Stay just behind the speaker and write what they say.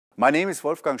My name is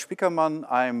Wolfgang Spickermann.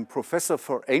 I'm professor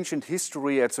for ancient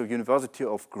history at the University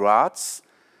of Graz,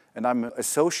 and I'm an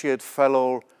associate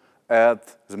fellow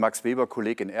at the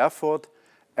max-weber-kolleg in Erfurt,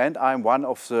 and I'm one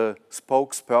of the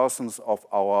spokespersons of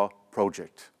our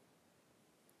project.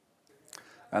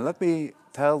 And let me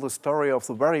tell the story of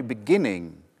the very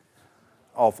beginning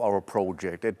of our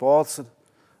project. It was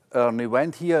an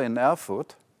event here in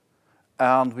Erfurt,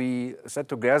 and we sat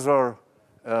together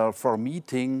for a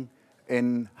meeting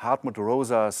in Hartmut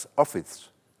Rosa's office.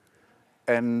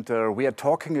 And we are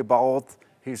talking about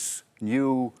his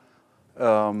new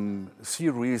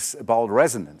series about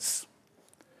resonance.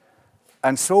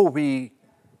 And so we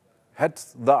had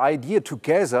the idea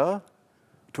together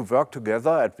to work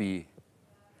together, as we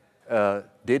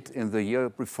did in the year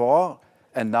before,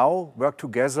 and now work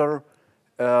together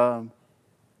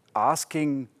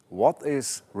asking what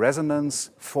is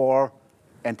resonance for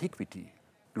antiquity.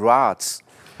 Graz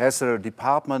has a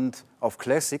department of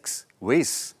classics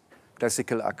with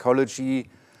classical archaeology,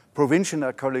 provincial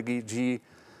archaeology,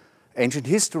 ancient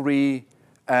history,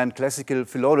 and classical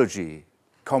philology,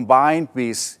 combined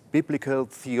with biblical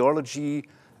theology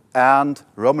and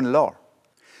Roman law.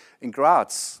 In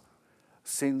Graz,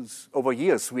 since over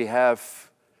years, we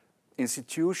have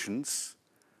institutions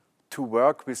to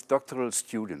work with doctoral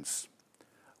students.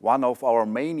 One of our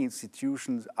main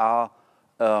institutions are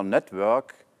a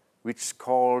network which is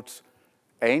called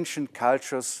Ancient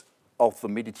Cultures of the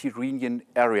Mediterranean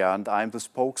Area, and I'm the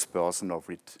spokesperson of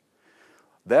it.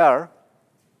 There,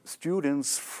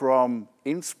 students from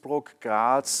Innsbruck,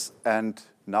 Graz, and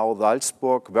now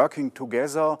Salzburg working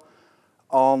together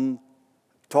on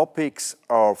topics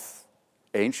of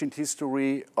ancient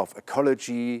history, of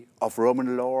ecology, of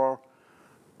Roman law,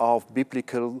 of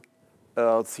biblical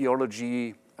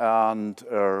theology, and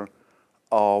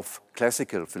of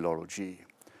classical philology.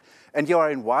 And you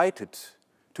are invited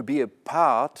to be a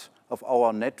part of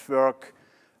our network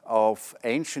of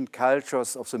ancient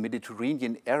cultures of the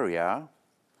Mediterranean area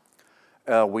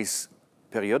with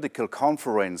periodical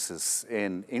conferences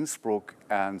in Innsbruck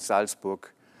and Salzburg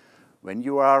when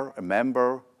you are a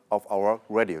member of our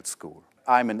graduate school.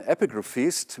 I'm an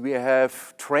epigraphist. We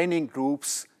have training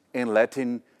groups in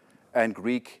Latin and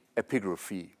Greek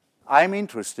epigraphy. I'm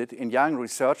interested in young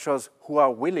researchers who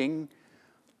are willing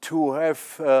to have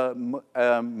a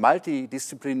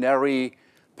multidisciplinary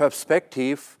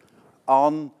perspective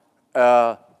on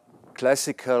a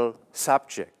classical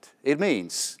subject. It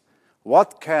means,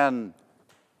 what can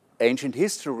ancient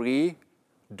history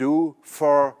do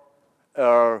for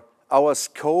our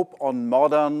scope on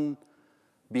modern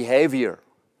behavior,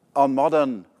 on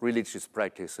modern religious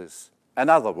practices,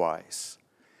 and otherwise?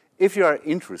 If you are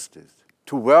interested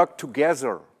to work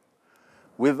together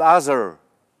with other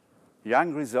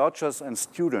young researchers and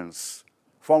students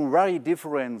from very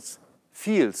different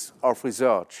fields of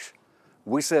research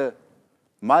with a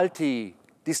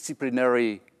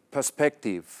multidisciplinary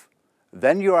perspective,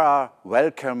 then you are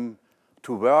welcome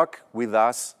to work with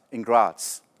us in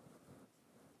Graz.